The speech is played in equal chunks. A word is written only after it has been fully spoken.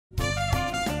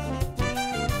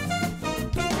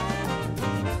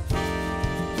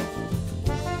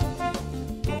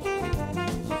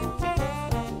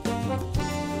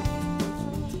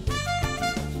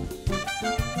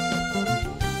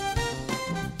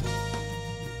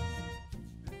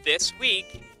This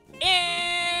week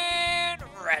in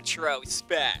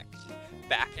Retrospect.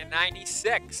 Back in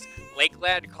 '96,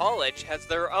 Lakeland College has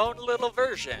their own little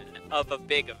version of a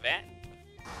big event.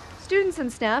 Students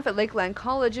and staff at Lakeland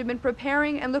College have been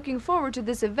preparing and looking forward to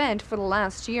this event for the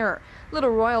last year.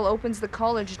 Little Royal opens the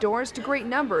college doors to great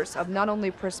numbers of not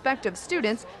only prospective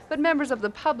students, but members of the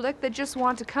public that just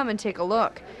want to come and take a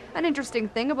look. An interesting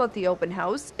thing about the open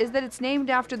house is that it's named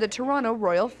after the Toronto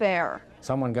Royal Fair.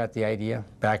 Someone got the idea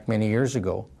back many years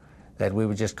ago that we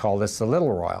would just call this the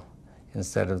Little Royal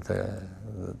instead of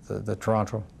the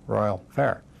Toronto Royal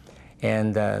Fair.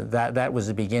 And that was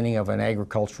the beginning of an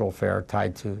agricultural fair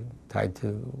tied to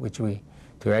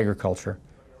agriculture.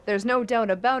 There's no doubt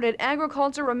about it,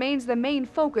 agriculture remains the main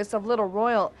focus of Little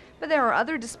Royal. But there are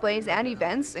other displays and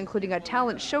events, including a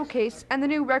talent showcase and the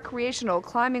new recreational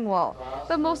climbing wall.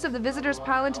 But most of the visitors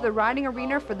pile into the riding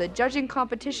arena for the judging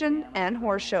competition and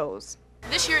horse shows.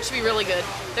 This year it should be really good.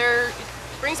 It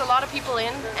brings a lot of people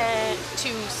in to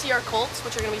see our colts,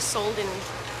 which are going to be sold in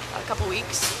a couple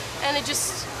weeks. And it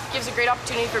just gives a great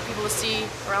opportunity for people to see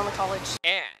around the college.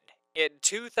 And in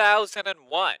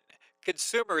 2001,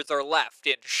 consumers are left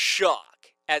in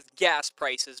shock as gas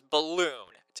prices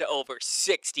balloon to over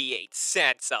 68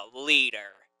 cents a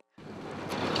liter.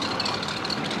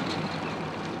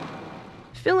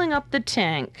 Filling up the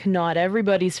tank, not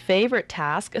everybody's favorite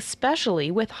task,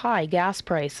 especially with high gas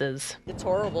prices. It's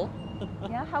horrible.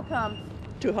 Yeah, how come?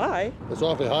 Too high. It's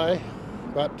awfully high,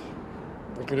 but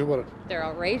what can you do about it? They're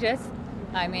outrageous.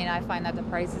 I mean, I find that the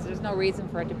prices, there's no reason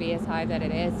for it to be as high that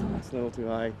it is. It's a little too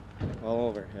high all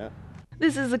over, yeah.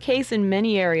 This is the case in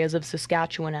many areas of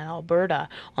Saskatchewan and Alberta.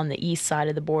 On the east side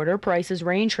of the border, prices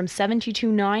range from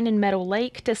 $72.9 in Meadow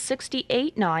Lake to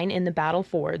 $68.9 in the Battle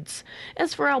Fords.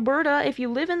 As for Alberta, if you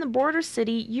live in the border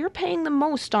city, you're paying the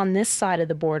most on this side of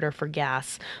the border for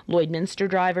gas. Lloydminster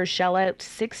drivers shell out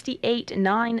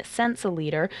 68.9 cents a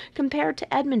litre compared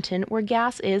to Edmonton, where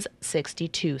gas is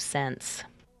 62 cents.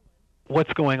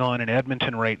 What's going on in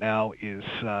Edmonton right now is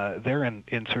they're in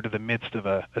sort of the midst of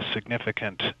a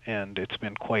significant, and it's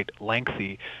been quite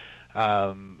lengthy,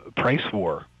 price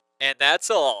war. And that's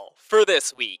all for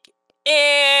this week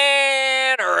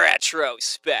in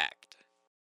Retrospect.